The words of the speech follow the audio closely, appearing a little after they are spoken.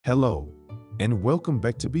Hello, and welcome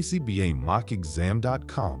back to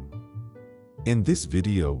BCBAMOCKEXAM.com. In this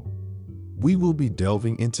video, we will be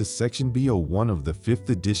delving into Section B01 of the 5th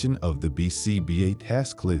edition of the BCBA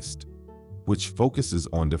Task List, which focuses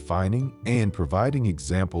on defining and providing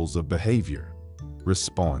examples of behavior,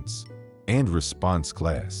 response, and response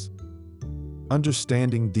class.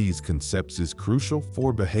 Understanding these concepts is crucial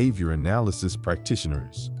for behavior analysis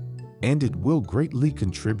practitioners, and it will greatly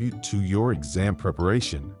contribute to your exam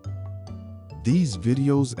preparation. These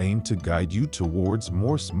videos aim to guide you towards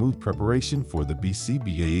more smooth preparation for the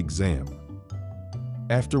BCBA exam.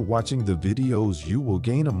 After watching the videos, you will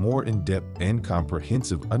gain a more in-depth and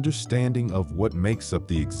comprehensive understanding of what makes up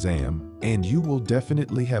the exam, and you will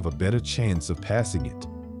definitely have a better chance of passing it.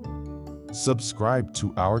 Subscribe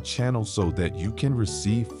to our channel so that you can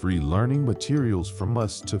receive free learning materials from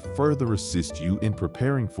us to further assist you in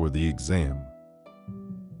preparing for the exam.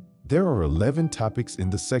 There are 11 topics in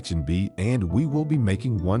the Section B, and we will be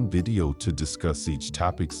making one video to discuss each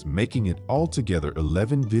topic, making it altogether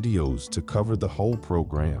 11 videos to cover the whole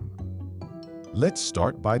program. Let's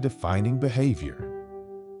start by defining behavior.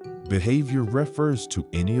 Behavior refers to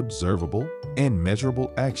any observable and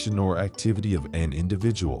measurable action or activity of an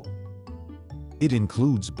individual. It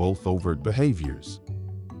includes both overt behaviors,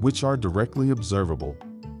 which are directly observable,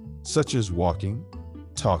 such as walking,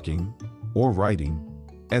 talking, or writing,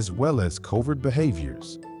 as well as covert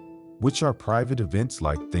behaviors, which are private events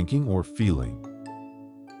like thinking or feeling.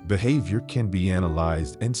 Behavior can be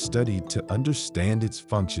analyzed and studied to understand its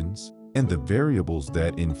functions and the variables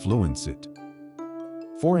that influence it.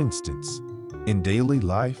 For instance, in daily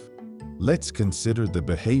life, let's consider the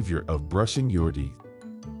behavior of brushing your teeth.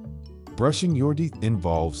 Brushing your teeth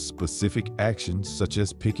involves specific actions such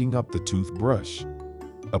as picking up the toothbrush,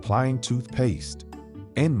 applying toothpaste,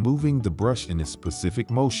 and moving the brush in a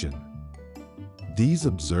specific motion. These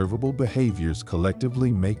observable behaviors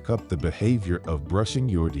collectively make up the behavior of brushing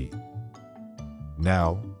your teeth.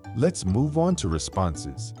 Now, let's move on to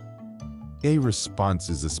responses. A response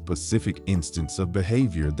is a specific instance of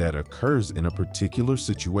behavior that occurs in a particular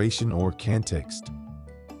situation or context.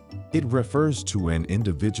 It refers to an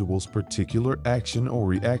individual's particular action or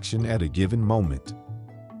reaction at a given moment.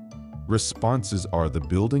 Responses are the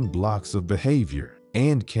building blocks of behavior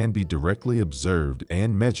and can be directly observed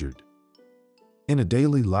and measured. In a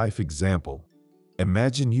daily life example,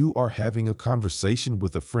 imagine you are having a conversation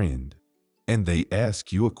with a friend, and they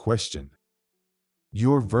ask you a question.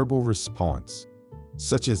 Your verbal response,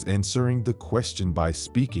 such as answering the question by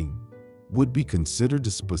speaking, would be considered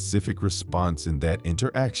a specific response in that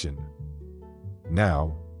interaction.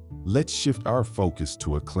 Now, let's shift our focus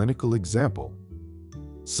to a clinical example.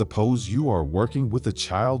 Suppose you are working with a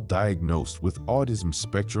child diagnosed with autism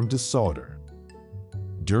spectrum disorder.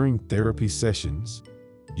 During therapy sessions,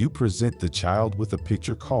 you present the child with a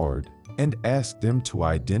picture card and ask them to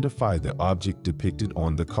identify the object depicted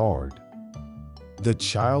on the card. The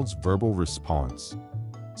child's verbal response,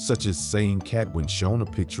 such as saying cat when shown a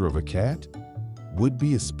picture of a cat, would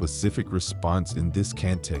be a specific response in this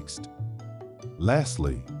context.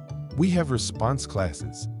 Lastly, we have response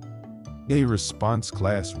classes. A response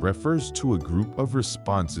class refers to a group of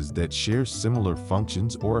responses that share similar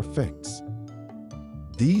functions or effects.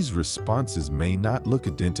 These responses may not look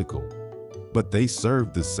identical, but they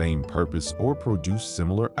serve the same purpose or produce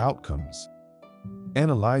similar outcomes.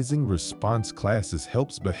 Analyzing response classes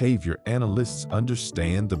helps behavior analysts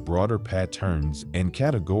understand the broader patterns and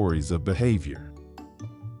categories of behavior.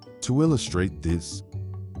 To illustrate this,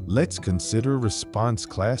 let's consider a response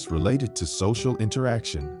class related to social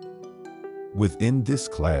interaction. Within this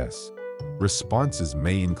class, responses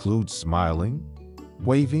may include smiling,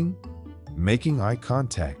 waving, making eye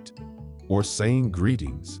contact, or saying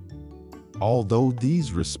greetings. Although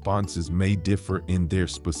these responses may differ in their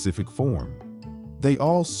specific form, they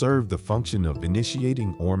all serve the function of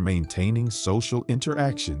initiating or maintaining social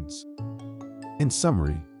interactions. In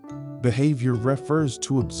summary, behavior refers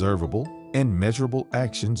to observable and measurable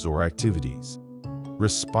actions or activities.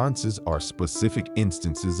 Responses are specific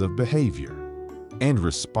instances of behavior, and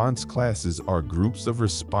response classes are groups of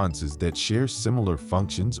responses that share similar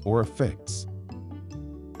functions or effects.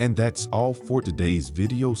 And that's all for today's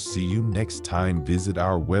video. See you next time. Visit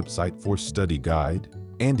our website for study guide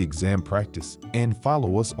and exam practice, and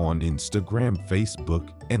follow us on Instagram,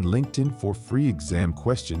 Facebook, and LinkedIn for free exam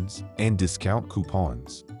questions and discount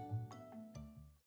coupons.